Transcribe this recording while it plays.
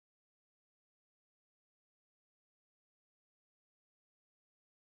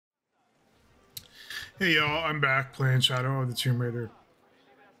Hey y'all, I'm back playing Shadow of the Tomb Raider.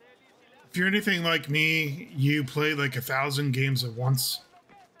 If you're anything like me, you play like 1,000 games at once.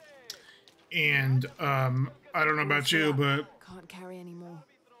 And I don't know about you, but can't carry anymore.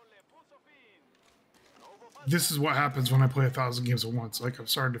 This is what happens when I play 1,000 games at once. Like I'm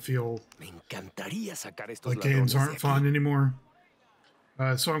starting to feel like games aren't fun anymore.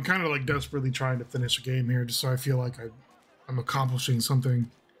 So I'm kind of like desperately trying to finish a game here, just so I feel like I'm accomplishing something.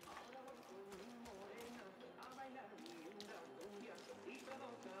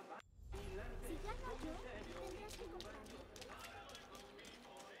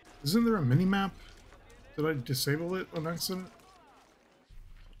 Isn't there a mini map? Did I disable it on accident?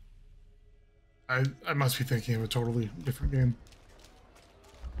 I must be thinking of a totally different game.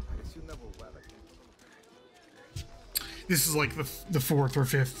 This is like the fourth or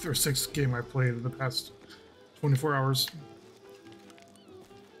fifth or sixth game I played in the past 24 hours.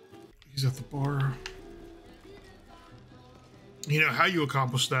 He's at the bar. You know, how you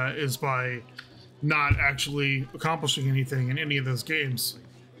accomplish that is by not actually accomplishing anything in any of those games.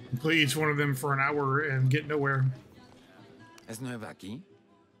 You play each one of them for an hour and get nowhere. ¿Es nueva aquí?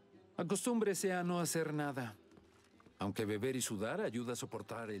 Acostúmbrese a no hacer nada. Aunque beber y sudar ayuda a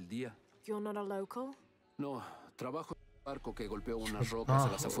soportar el día. You're not a local? No, trabajo en un barco que golpeó unas rocas a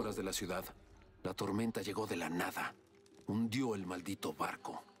las afueras de la ciudad. La tormenta llegó de la nada. Hundió el maldito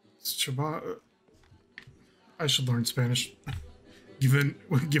barco. I should learn Spanish, given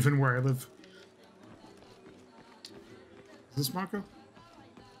where I live. Is this Marco?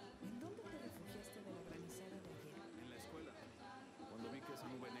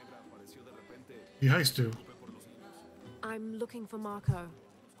 Die heißt du? I'm looking for Marco.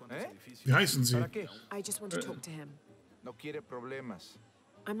 Wie heißen Sie? I just want to talk to him. No quiere problemas.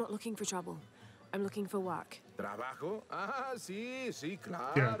 I'm not looking for trouble. I'm looking for work. ¿Trabajo? Ah, sí, sí,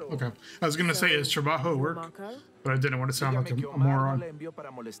 claro. Yeah, okay. I was gonna say, is trabajo work? Marco? But I didn't want to sound like Dígame que a Omar moron. no le envió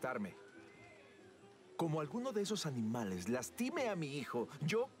para molestarme. Como alguno de esos animales lastime a mi hijo,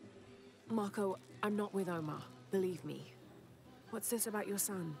 yo... Marco, I'm not with Omar. Believe me. What's this about your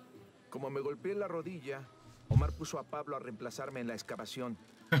son? Como me golpeé la rodilla, Omar puso a Pablo a reemplazarme en la excavación.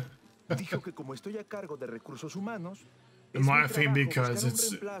 Dijo que como estoy a cargo de recursos humanos, I'm laughing because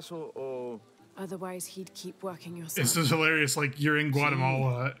it's Otherwise, he'd keep working your son. it's just hilarious. Like you're in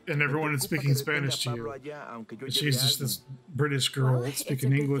Guatemala and everyone is speaking Spanish to you. And she's just this British girl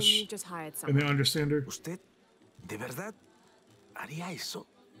speaking English, and they understand her. ¿Usted de verdad haría eso?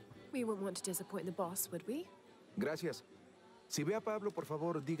 We wouldn't want to disappoint the boss, would we? Gracias. Si ve a Pablo, por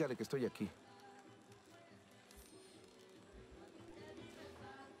favor, dígale que estoy aquí.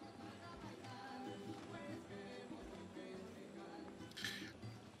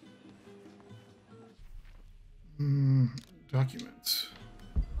 Documents.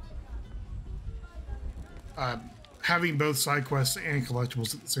 Having both side quests and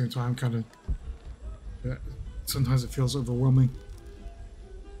collectibles at the same time kind of sometimes it feels overwhelming.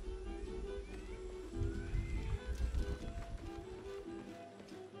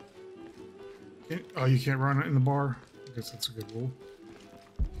 Oh, you can't run in the bar? I guess that's a good rule.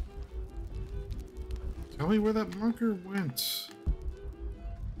 Tell me where that marker went.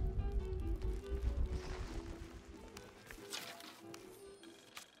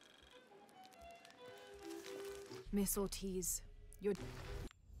 Miss Ortiz, you're...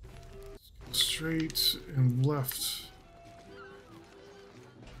 Straight and left.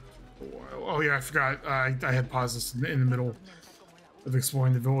 Oh yeah, I forgot. I had paused this in the middle of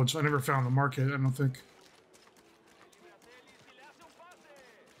exploring the village. I never found the market, I don't think.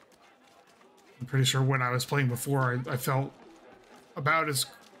 I'm pretty sure when I was playing before, I felt about as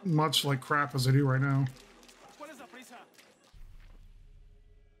much like crap as I do right now.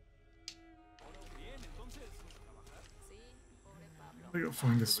 I gotta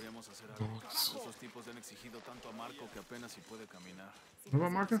find this box. What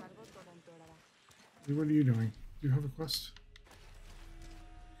about Marco? What are you doing? Do you have a quest?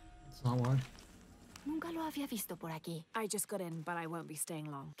 That's not why. Nunca lo había visto por aquí. I just got in, but I won't be staying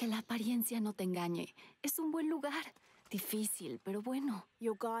long. Que la apariencia no te engañe. Es un buen lugar. Difícil, pero bueno.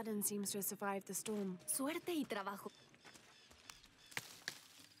 Your garden seems to have survived the storm. Suerte y trabajo.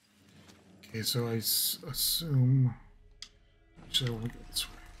 Okay, so I assume... Actually, I want to go this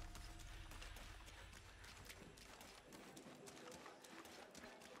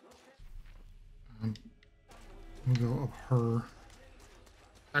way. We'll go up her.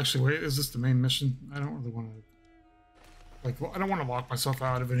 Actually, wait, is this the main mission? I don't really want to... Like, well, I don't want to lock myself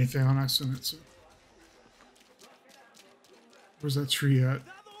out of anything on accident, so... Where's that tree at?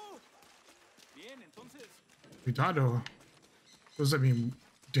 Cuidado. What does that mean?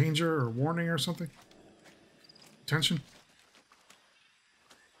 Danger or warning or something? attention.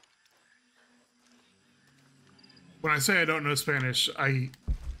 When I say I don't know Spanish, I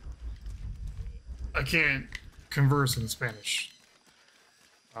can't converse in Spanish.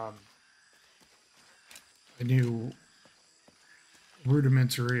 I knew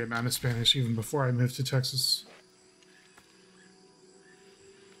rudimentary amount of Spanish even before I moved to Texas.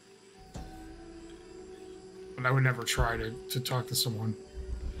 But I would never try to talk to someone.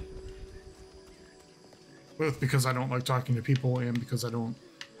 Both because I don't like talking to people and because I don't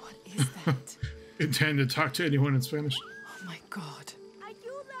What is that? intend to talk to anyone in Spanish. Oh my god.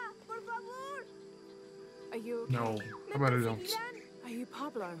 Ayuda, por favor. Are you okay? No, how about I don't? Are you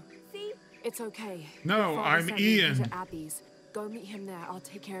Pablo? Sí. It's okay. No, Your father I'm sent me Ian. to Abby's. Go meet him there. I'll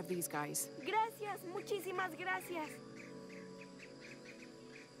take care of these guys. Gracias, muchísimas gracias.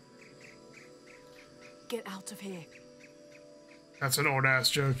 Get out of here. That's an old ass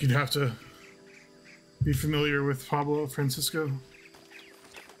joke. You'd have to be familiar with Pablo Francisco.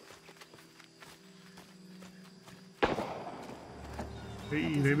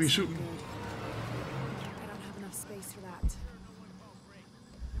 Hey, they be shooting. I don't have enough space for that.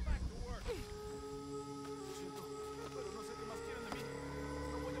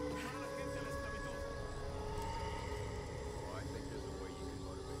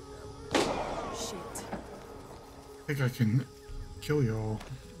 Shit. I think I can kill y'all.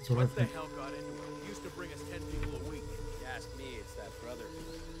 That's what I What the think. hell got into it? Used to bring us 10 people a week. You ask me, it's that brother.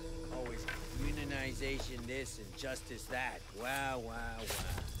 Always unionization this and justice that. Wow, wow, wow.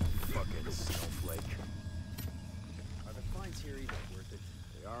 Fucking snowflake. Are the fines here even worth it?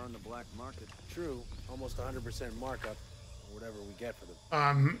 They are on the black market. True, almost 100% markup, or whatever we get for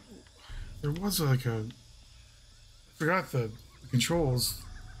them. There was like a... I forgot the controls.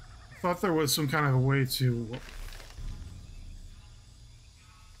 I thought there was some kind of a way to...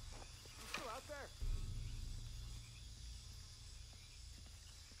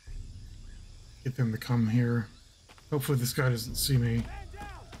 get them to come here. Hopefully this guy doesn't see me.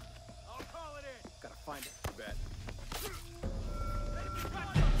 I'll call it in. Gotta find it. You bet.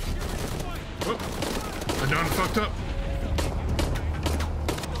 Oh, I done fucked up.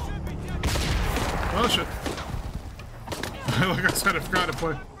 Oh shit. Like I said, I forgot to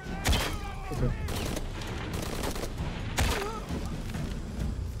play. Okay.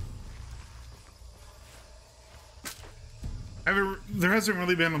 There hasn't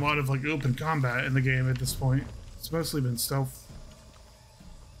really been a lot of like open combat in the game at this point. It's mostly been stealth.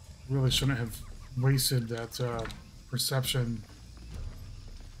 Really shouldn't have wasted that perception,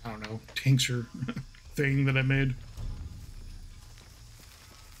 I don't know, tincture thing that I made.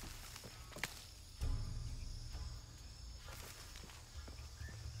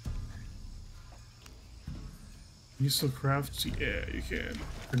 Can you still craft? Yeah, you can.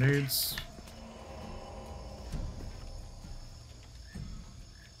 Grenades.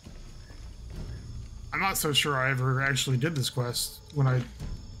 I'm not so sure I ever actually did this quest when I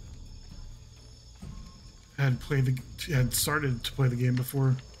had started to play the game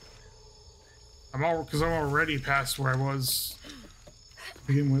before. Because I'm already past where I was to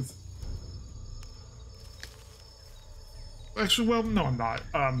begin with. Actually, well, no, I'm not.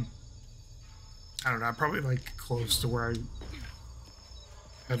 I don't know. I'm probably like close to where I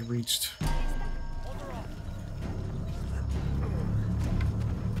had reached.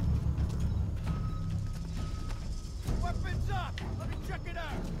 Weapons up. Let me check it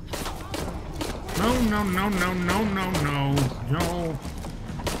out. No, no, no, no, no, no, no, no.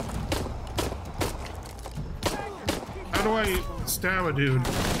 How do I stab a dude?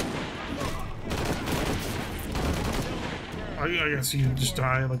 I guess you just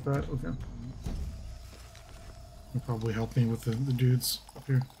die like that. Okay. It'll probably help me with the dudes up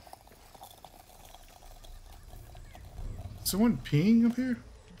here. Someone peeing up here?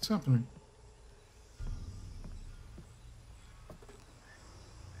 What's happening?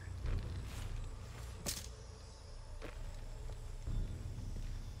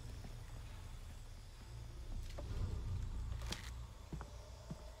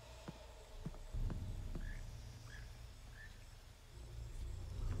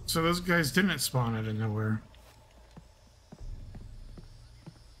 So those guys didn't spawn out of nowhere.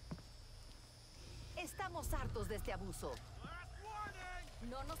 Estamos hartos de este abuso.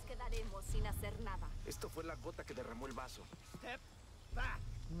 No nos quedaremos sin hacer nada. Esto fue la gota que derramó el vaso. Step back.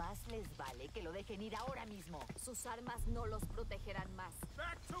 Más les vale que lo dejen ir ahora mismo. Sus armas no los protegerán más.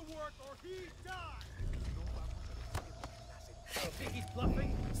 Back to work or he dies. Think he's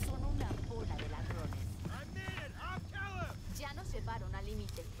bluffing? Son una bola de ladrones. I mean it. I'll kill him. Ya nos llevaron al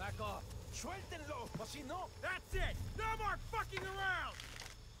límite. Back off. ¡Suéltenlo! ¡O si no! That's it. No more fucking around.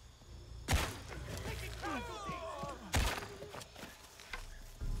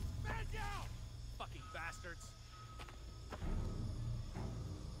 Man down! Fucking bastards!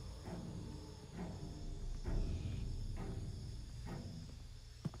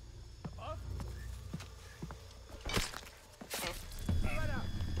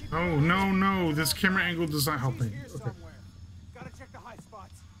 Oh, no, no. This camera angle does not help me. Okay. Gotta check the high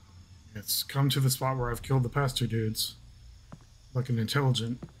spots. It's come to the spot where I've killed the past two dudes. Like an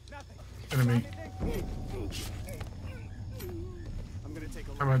intelligent enemy. I'm gonna take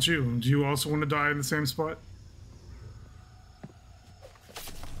a look. How about you? Do you also want to die in the same spot?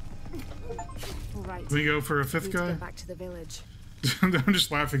 All right. Can we go for a fifth Need to guy? get back to the village. I'm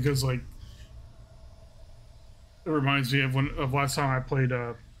just laughing because, like, it reminds me of last time I played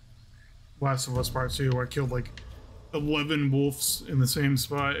Last of Us Part 2, where I killed like 11 wolves in the same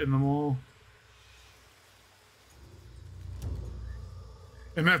spot in the mall.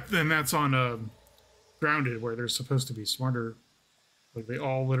 And that's on Grounded, where they're supposed to be smarter. Like, they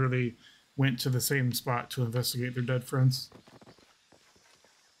all literally went to the same spot to investigate their dead friends.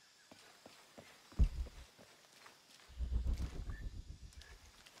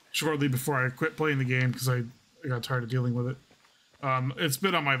 Shortly before I quit playing the game because I got tired of dealing with it. It's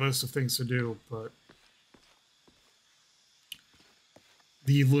been on my list of things to do, but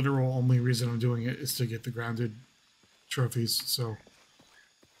the literal only reason I'm doing it is to get the Grounded trophies, so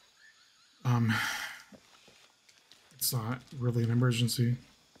it's not really an emergency.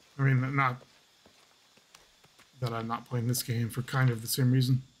 I mean, not that I'm not playing this game for kind of the same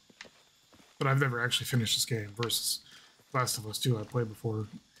reason, but I've never actually finished this game versus Last of Us 2 I played before.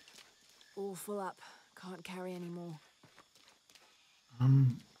 All full up. Can't carry anymore.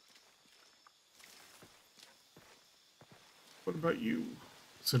 What about you,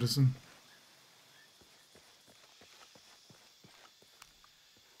 citizen?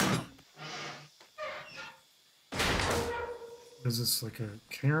 Is this like a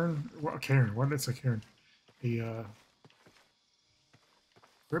cairn? What, a cairn? What is a cairn? A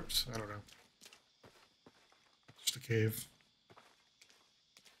crypt? I don't know. Just a cave.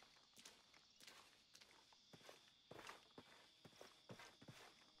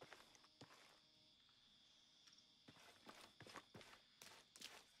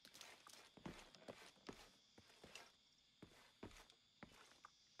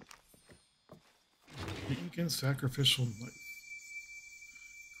 Vegan sacrificial knife.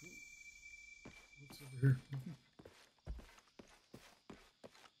 Cool. What's over here? Nothing.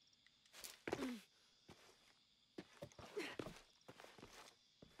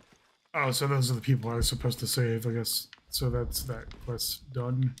 Oh, so those are the people I was supposed to save, I guess. So that's that quest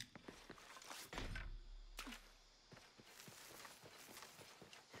done.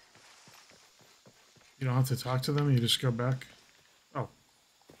 You don't have to talk to them, you just go back. Oh.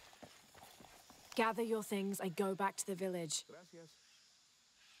 Gather your things. I go back to the village. Gracias.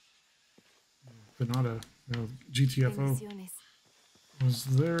 Benada, no, GTFO. Bendiciones. Was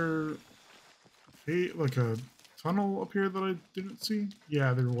there like a tunnel up here that I didn't see?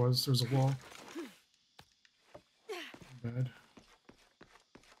 Yeah, there was. There's a wall. Bad.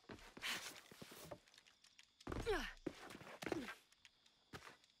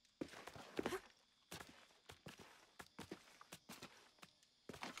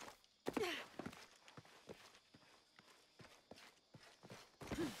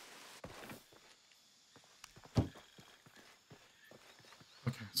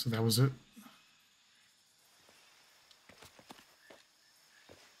 Okay, so that was it.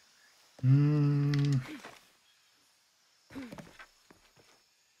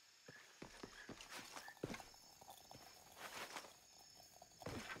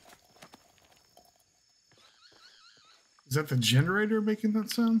 Is that the generator making that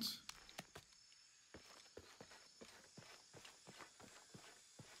sound?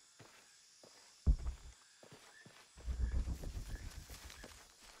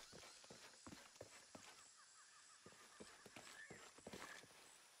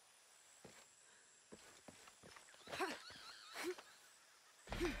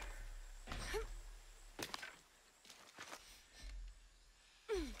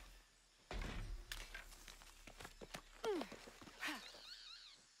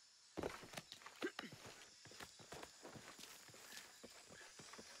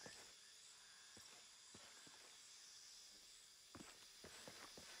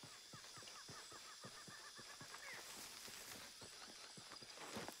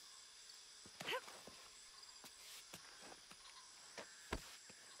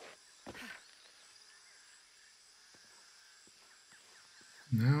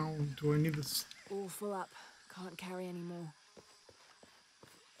 Now, do I need this? All full up. Can't carry anymore.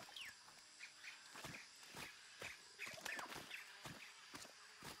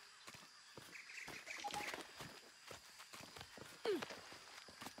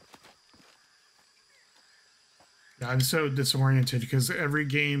 Yeah, I'm so disoriented because every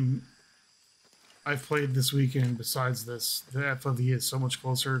game I've played this weekend besides this, the FOV is so much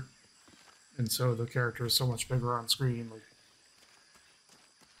closer, and so the character is so much bigger on screen. Like,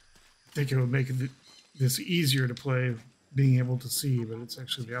 I think it would make this easier to play, being able to see, but it's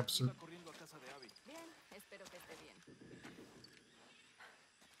actually the opposite. Bien, espero que esté bien.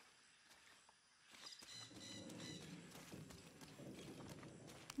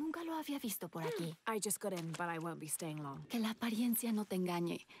 Nunca lo había visto por aquí. I just got in, but I won't be staying long. Que la apariencia no te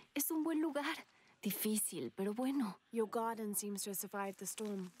engañe. Es un buen lugar. Difícil, pero bueno. Your garden seems to have survived the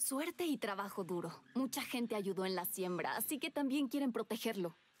storm. Suerte y trabajo duro. Mucha gente ayudó en la siembra, así que también quieren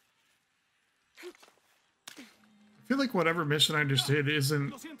protegerlo. I feel like whatever mission I just did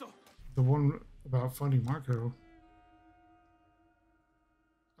isn't the one about finding Marco.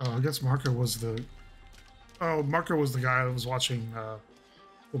 Oh, I guess Marco was the... Oh, Marco was the guy that was watching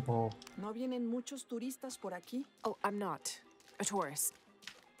football. ¿No vienen muchos turistas por aquí? Oh, I'm not a tourist.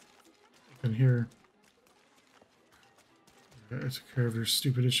 In here. I took care of your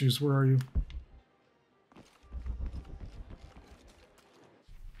stupid issues. Where are you?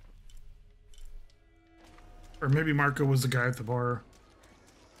 Or maybe Marco was the guy at the bar.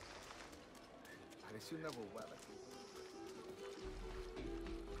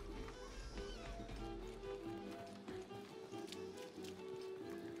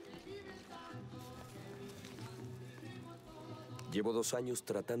 Llevo 2 años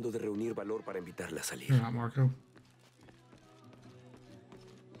tratando de reunir valor para invitarla a salir. You're not Marco.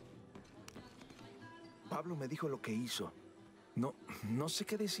 Pablo me dijo lo que hizo. No sé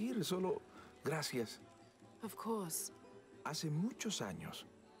qué decir, solo gracias. Of course. Hace muchos años,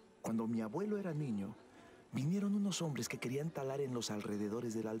 cuando mi abuelo era niño, vinieron unos hombres que querían talar en los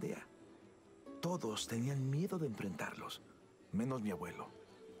alrededores de la aldea. Todos tenían miedo de enfrentarlos, menos mi abuelo.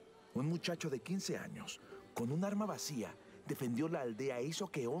 Un muchacho de 15 años, con un arma vacía, defendió la aldea e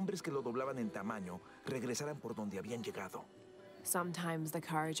hizo que hombres que lo doblaban en tamaño regresaran por donde habían llegado. Sometimes the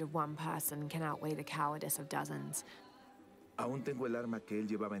courage of one person can outweigh the cowardice of dozens. Aún tengo el arma que él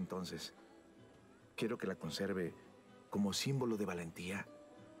llevaba entonces. Quiero que la conserve como símbolo de valentía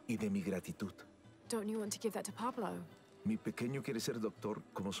y de mi gratitud. Don't you want to give that to Pablo? Mi pequeño quiere ser doctor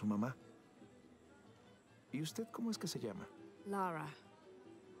como su mamá. ¿Y usted cómo es que se llama? Lara.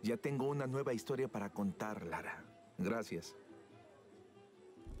 Ya tengo una nueva historia para contar, Lara. Gracias.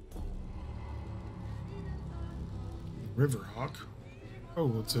 Riverhawk?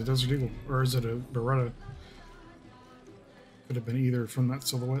 Oh, it's a Desert Eagle. Or is it a Beretta? Could have been either from that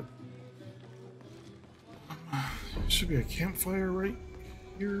silhouette. Should be a campfire right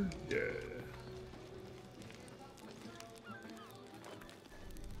here. Yeah.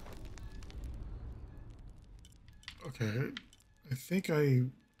 Okay. I think I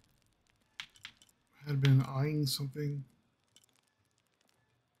had been eyeing something.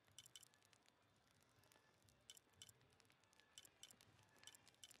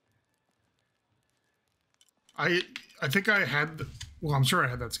 I think I had, well, I'm sure I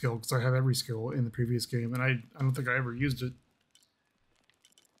had that skill because I had every skill in the previous game, and I don't think I ever used it.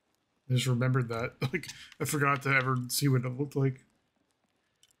 I just remembered that. Like, I forgot to ever see what it looked like.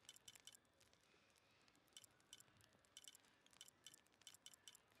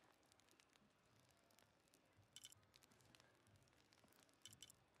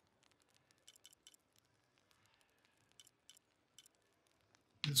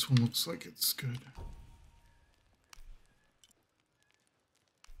 This one looks like it's good.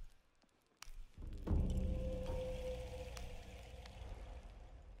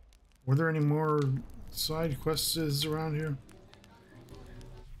 Were there any more side quests around here?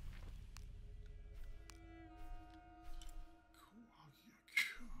 Kuwaq,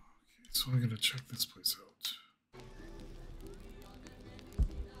 Yaku. Okay, so I'm gonna check this place out.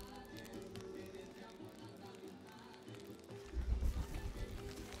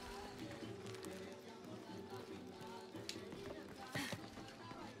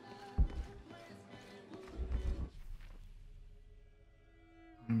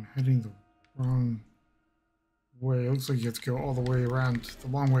 I'm heading the wrong way. It looks like you have to go all the way around the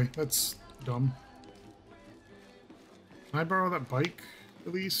long way. That's dumb. Can I borrow that bike,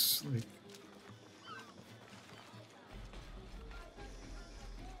 at least? Like,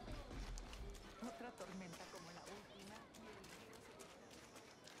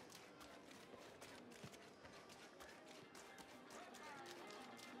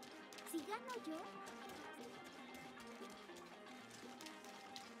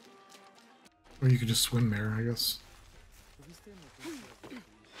 or you could just swim there, I guess.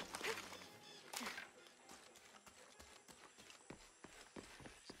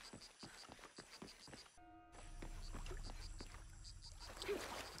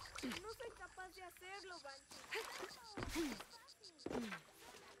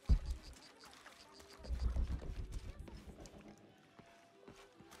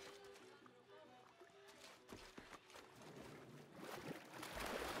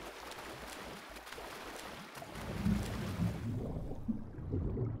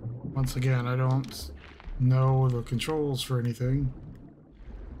 Once again, I don't know the controls for anything.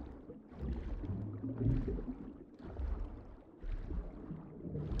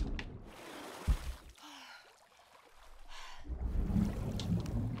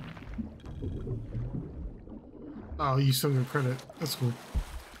 Oh, you still get credit. That's cool.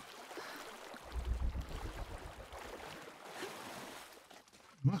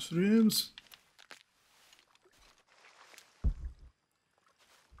 Mushrooms.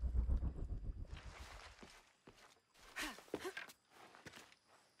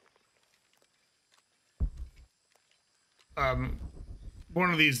 One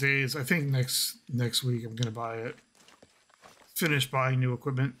of these days, I think next week, I'm gonna buy it. Finish buying new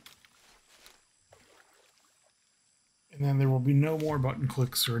equipment. And then there will be no more button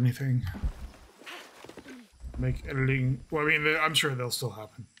clicks or anything. Make editing... Well, I mean, I'm sure they'll still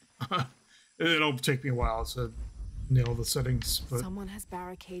happen. It'll take me a while to nail the settings, but... Someone has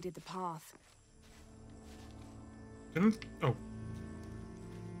barricaded the path. Oh.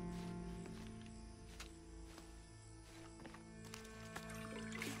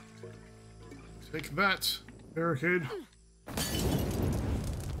 Take that, barricade.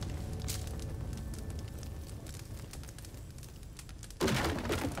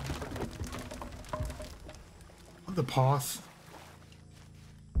 The path.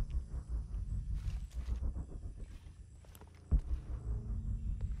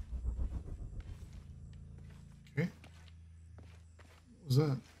 Okay. What was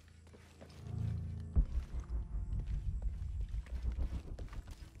that?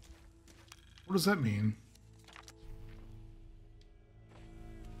 What does that mean?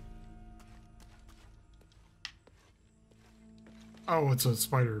 Oh, it's a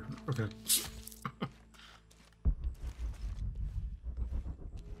spider. Okay.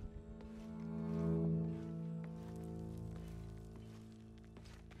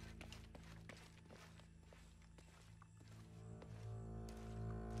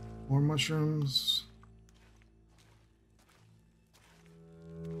 More mushrooms.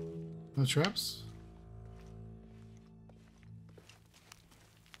 No traps?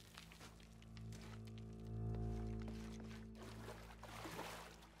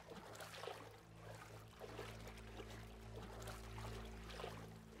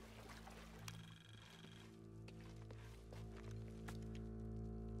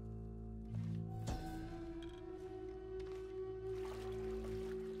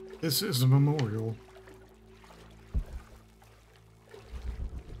 This is a memorial.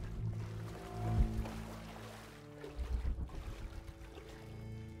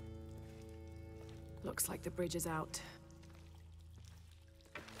 Looks like the bridge is out.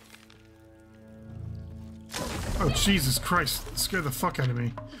 Oh, Jesus Christ. That scared the fuck out of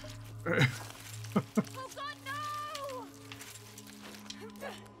me. Oh God, no!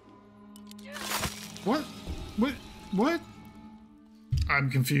 What? What? I'm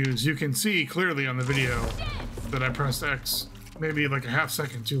confused. You can see clearly on the video that I pressed X. Maybe like a half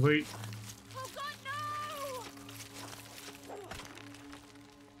second too late. Oh God,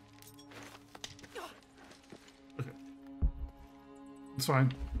 no! Okay. It's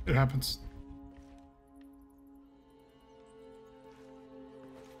fine. It happens.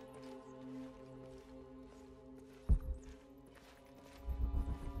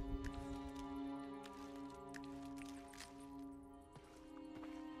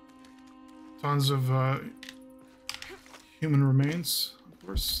 Tons of human remains, of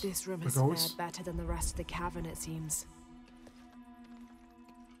course. This room like has always. fared better than the rest of the cavern, it seems.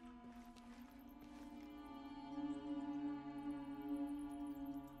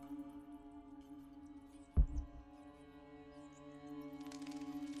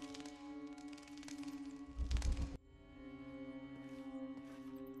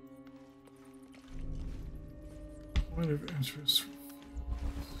 Point of interest.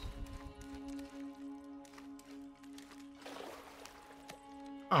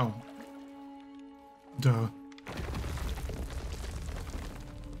 Oh. Duh.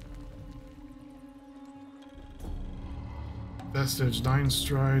 Vestige, 9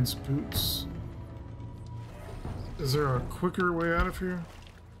 strides, boots. Is there a quicker way out of here?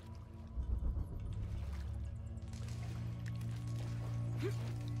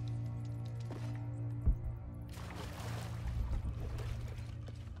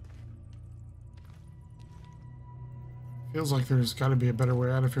 Feels like there's got to be a better way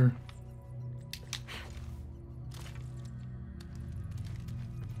out of here.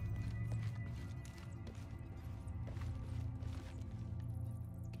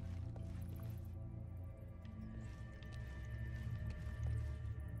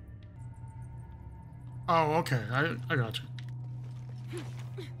 Oh, okay. I got you.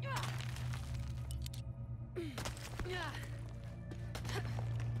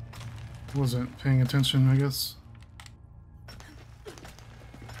 Wasn't paying attention, I guess.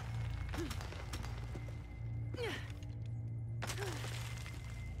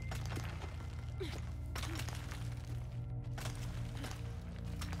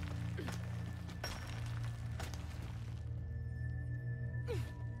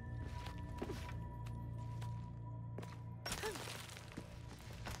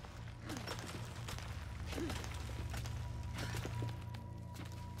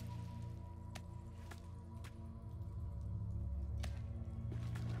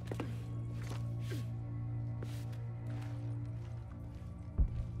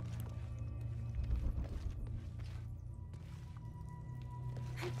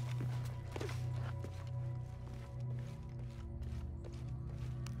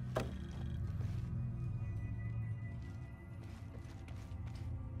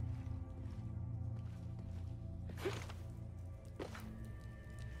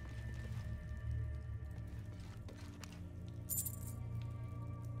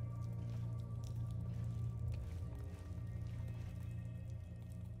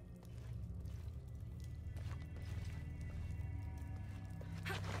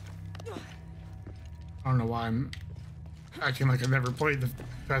 I don't know why I'm acting like I've never played the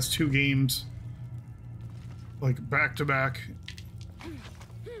past 2 games like back to back.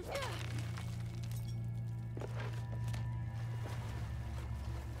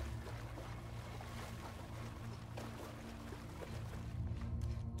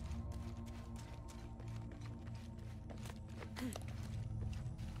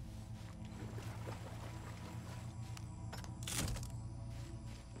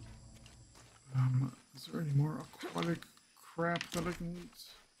 Is there any more aquatic crap that I can eat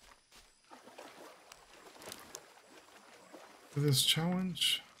for this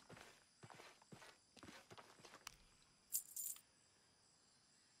challenge?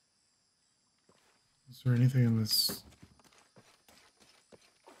 Is there anything in this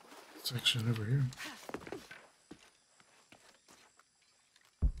section over here?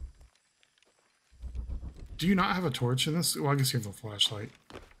 Do you not have a torch in this? Well, I guess you have a flashlight.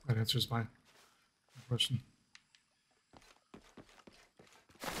 That answers my question.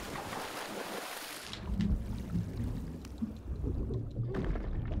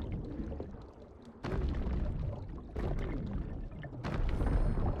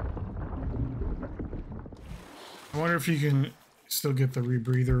 I wonder if you can still get the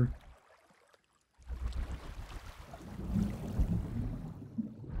rebreather.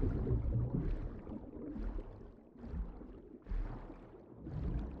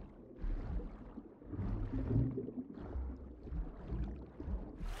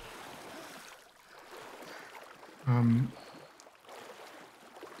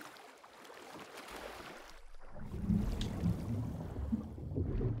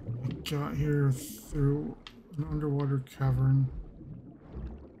 Got here through an underwater cavern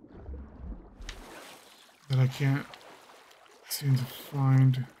that I can't seem to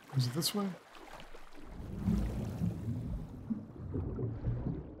find. Is it this way?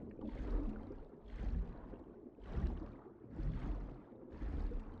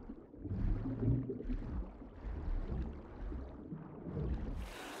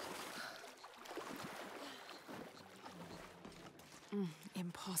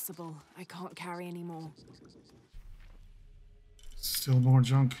 Impossible. I can't carry anymore. Still more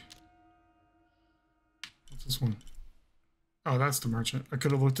junk. What's this one? Oh, that's the merchant. I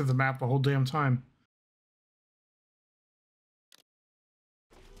could have looked at the map the whole damn time.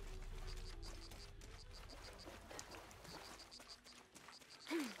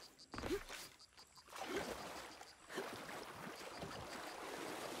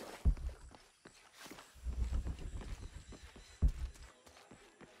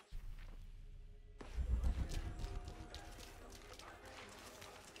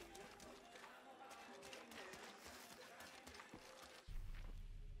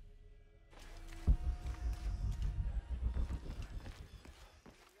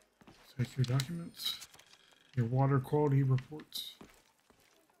 Take your documents, your water quality reports.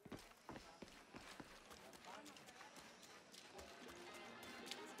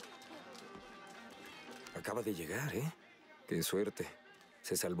 Acaba de llegar, ¿eh? Qué suerte.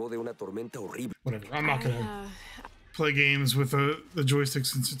 Se salvó de una tormenta horrible. Whatever. I'm not gonna play games with the joystick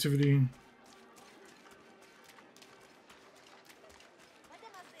sensitivity.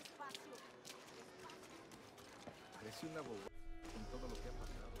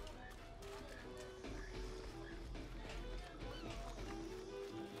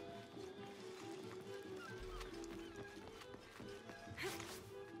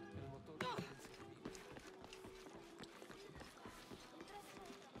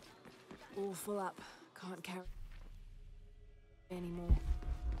 All full up. Can't carry anymore.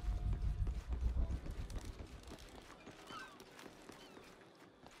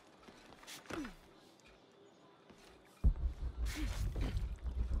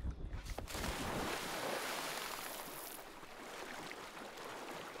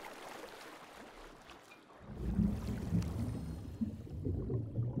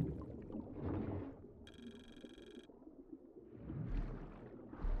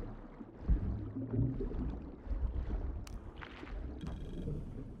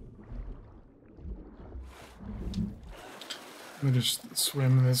 Let me just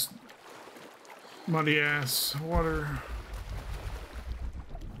swim in this muddy ass water.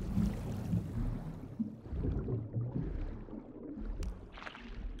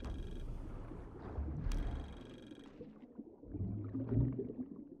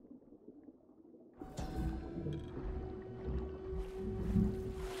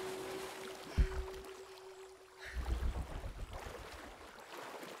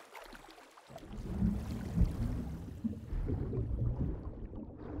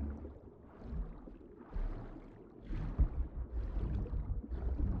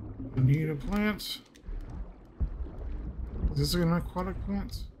 Need a plant. Is this an aquatic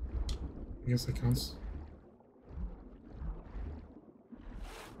plant? I guess that counts.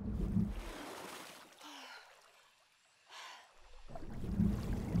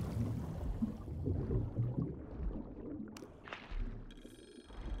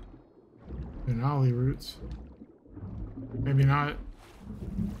 Denali roots. Maybe not.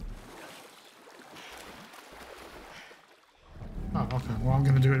 Oh, okay. Well, I'm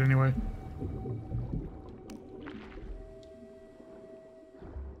gonna do it anyway.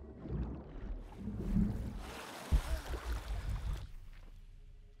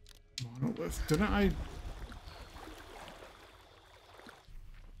 Monolith. Didn't I?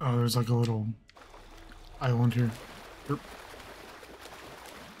 Oh, there's like a little island here. Yep.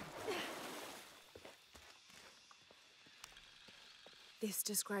 This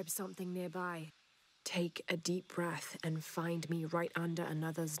describes something nearby. Take a deep breath and find me right under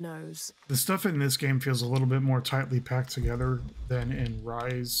another's nose. The stuff in this game feels a little bit more tightly packed together than in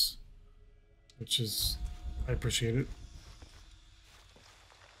Rise, which is, I appreciate it.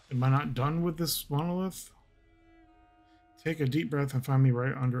 Am I not done with this monolith? Take a deep breath and find me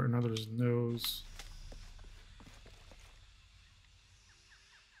right under another's nose.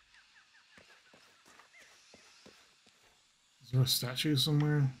 Is there a statue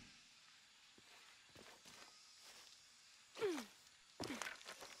somewhere?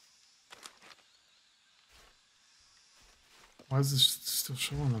 Why is this still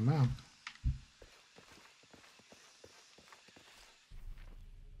showing on the map?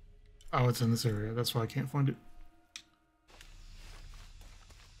 Oh, it's in this area. That's why I can't find it.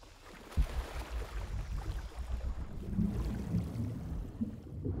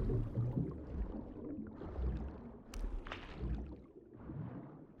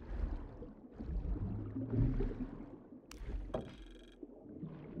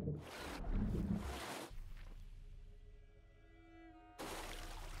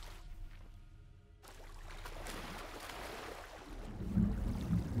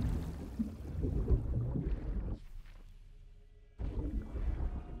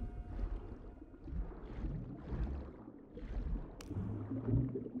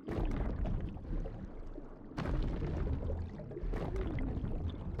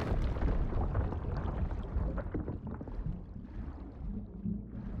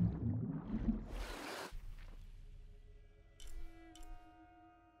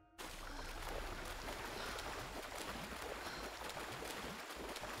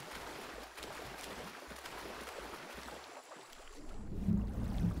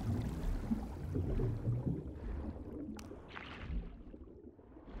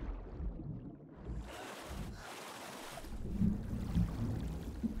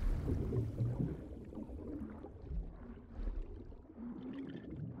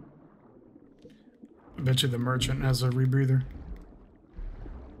 I bet you the merchant has a rebreather.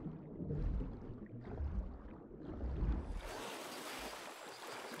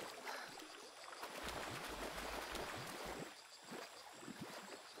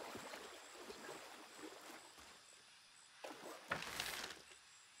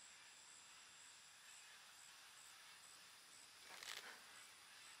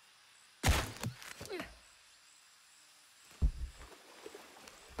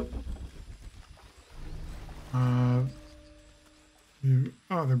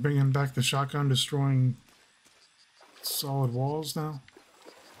 Oh, they're bringing back the shotgun, destroying solid walls now.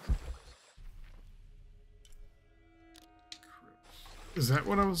 Is that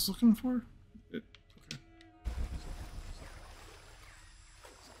what I was looking for? Okay.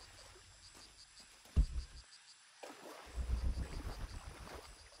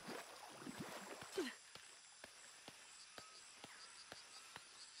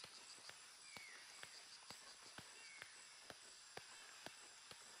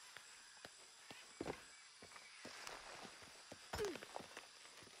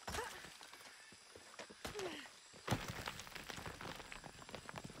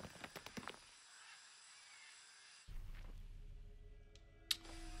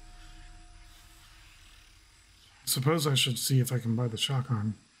 Suppose I should see if I can buy the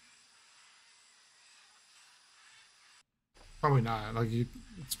shotgun. Probably not. Like,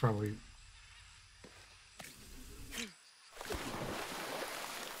 it's probably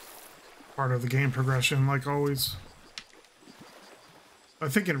part of the game progression, like always. I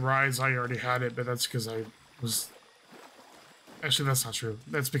think in Rise I already had it, but that's because I was... Actually, that's not true.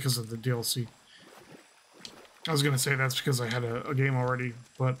 That's because of the DLC. I was gonna say that's because I had a game already,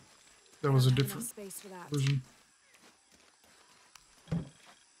 but that was a different version.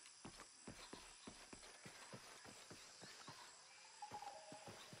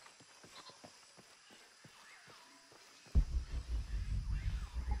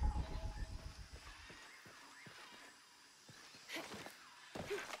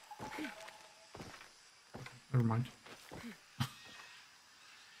 Never mind.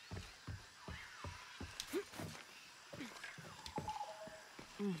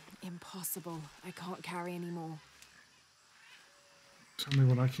 Impossible. I can't carry anymore. Tell me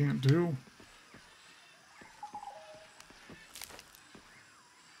what I can't do.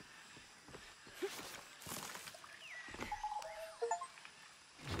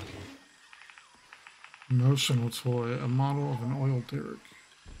 Motional toy, a model of an oil derrick.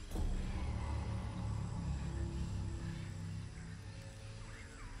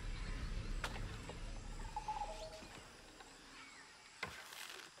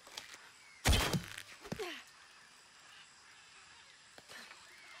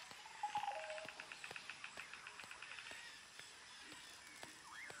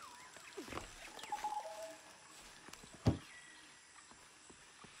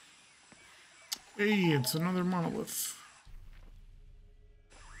 Hey, it's another monolith.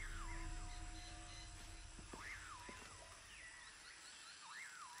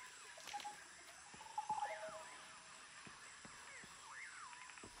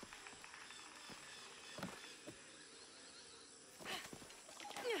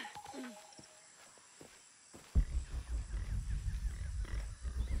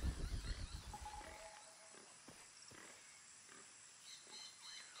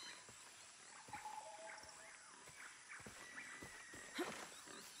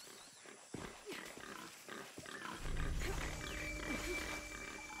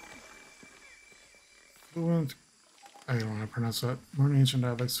 Fluent. I don't want to pronounce that. Learn ancient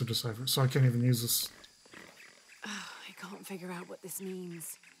dialects to decipher, so I can't even use this. Oh, I can't figure out what this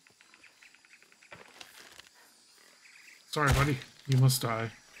means. Sorry, buddy. You must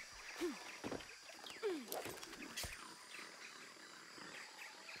die.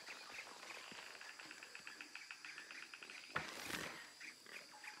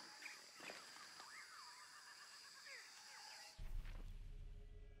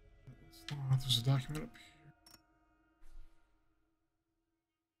 Oh, there's a document up here.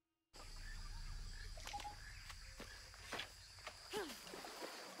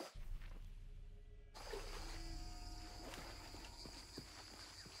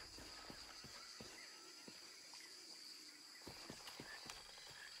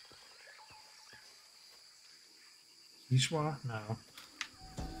 Ishwa? No.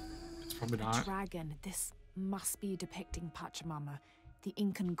 It's probably not. Dragon. This must be depicting Pachamama, the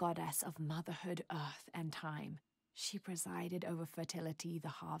Incan goddess of motherhood, earth, and time. She presided over fertility, the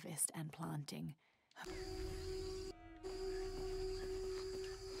harvest, and planting.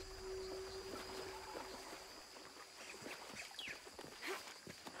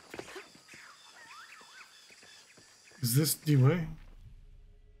 Is this the way?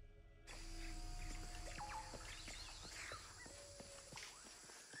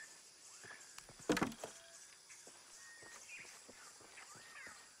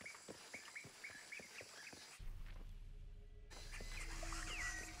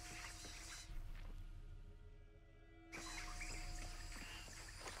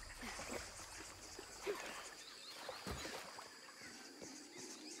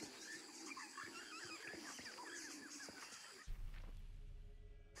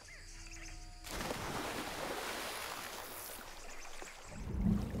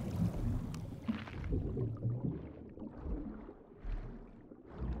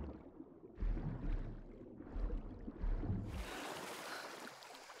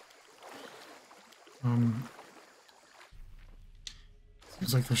 Seems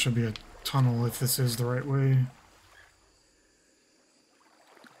like there should be a tunnel if this is the right way.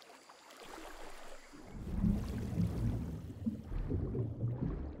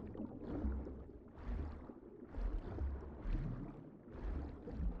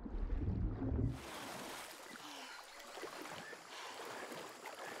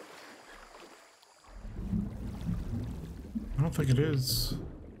 I don't think it is.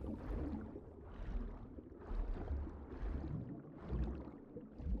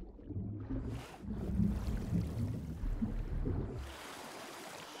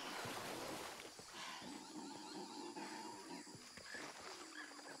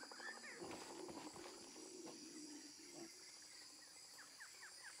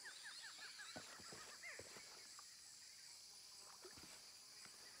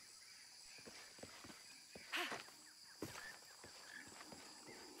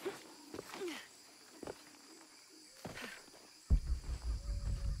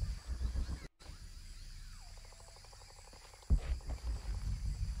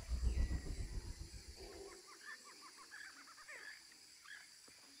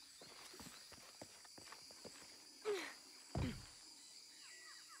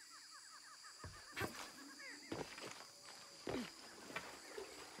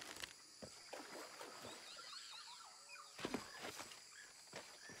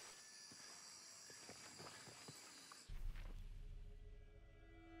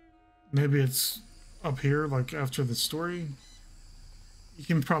 Maybe it's up here, like after the story. You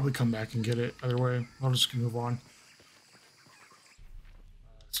can probably come back and get it either way. I'll just move on.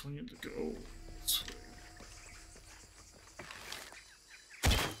 So we need to go this way.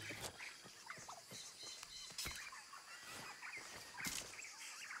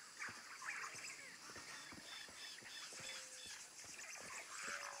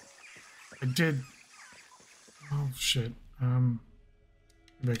 I did. Oh shit.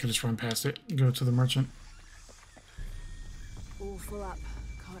 Maybe I could just run past it and go to the merchant. All full up.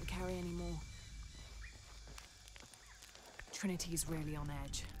 Can't carry anymore. Trinity's really on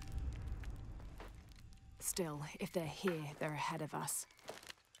edge. Still, if they're here, they're ahead of us.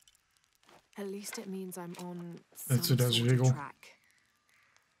 At least it means I'm on some sort of track.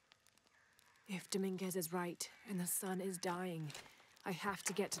 If Dominguez is right and the sun is dying, I have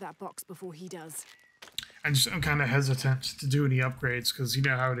to get to that box before he does. I'm kind of hesitant to do any upgrades because you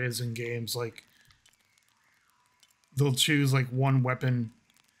know how it is in games. Like, they'll choose like one weapon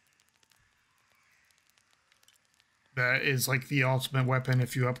that is like the ultimate weapon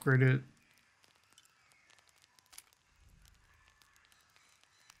if you upgrade it.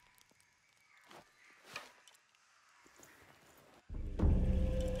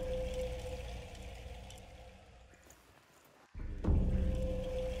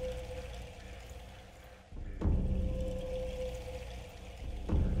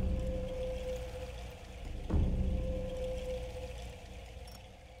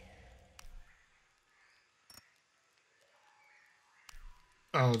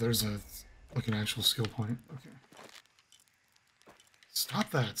 Oh, there's a like an actual skill point. Okay. Stop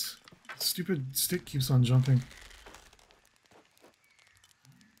that. Stupid stick keeps on jumping.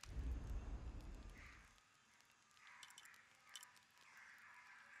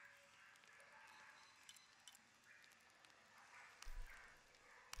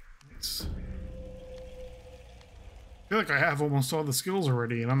 Nice. I feel like I have almost all the skills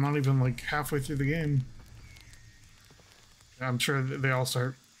already, and I'm not even like halfway through the game. I'm sure that they all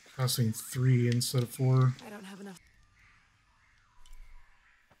start costing 3 instead of 4. I don't have enough.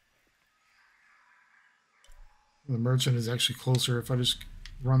 The merchant is actually closer if I just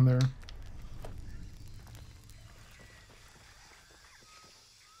run there.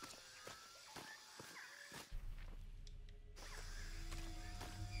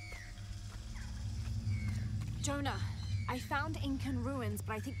 Jonah, I found Incan ruins,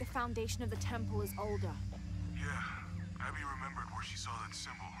 but I think the foundation of the temple is older. Yeah, Abby remembered where she saw that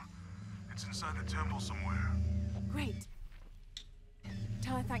symbol. It's inside the temple somewhere. Great.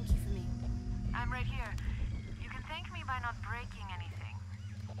 Tell her thank you for me. I'm right here. You can thank me by not breaking anything.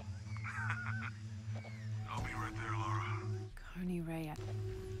 I'll be right there, Laura. Coney Raya.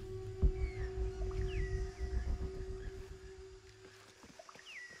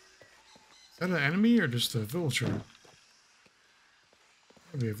 Is that an enemy or just a villager?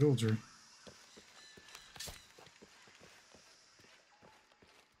 Maybe a villager.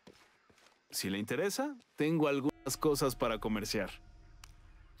 Si le interesa, tengo algunas cosas para comerciar.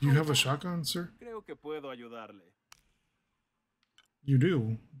 Do you have a shotgun, sir? Creo que puedo ayudarle. You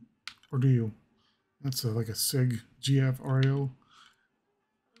do? Or do you? That's like a SIG GF RAO.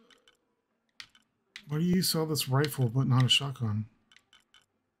 Why do you sell this rifle but not a shotgun?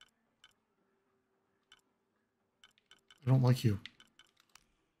 I don't like you.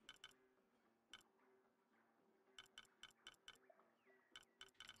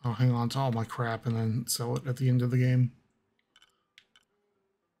 I'll hang on to all my crap and then sell it at the end of the game.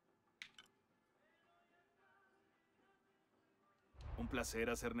 Un placer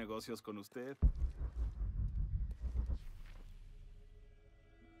hacer negocios con usted.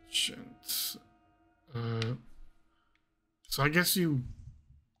 Shit. So I guess you...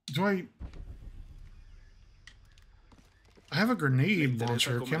 Do I have a grenade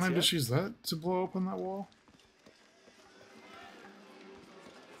launcher. Can't I just use that to blow open that wall?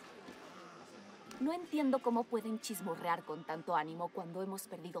 No entiendo cómo pueden chismorrear con tanto ánimo cuando hemos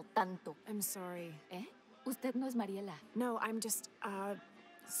perdido tanto. I'm sorry. ¿Eh? Usted no es Mariela. No, I'm just,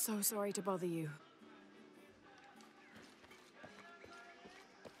 so sorry to bother you.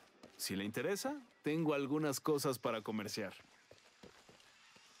 Si le interesa, tengo algunas cosas para comerciar.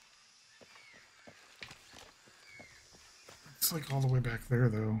 It's like all the way back there,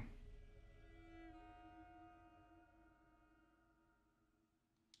 though.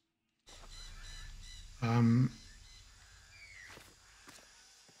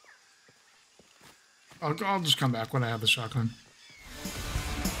 I'll just come back when I have the shotgun.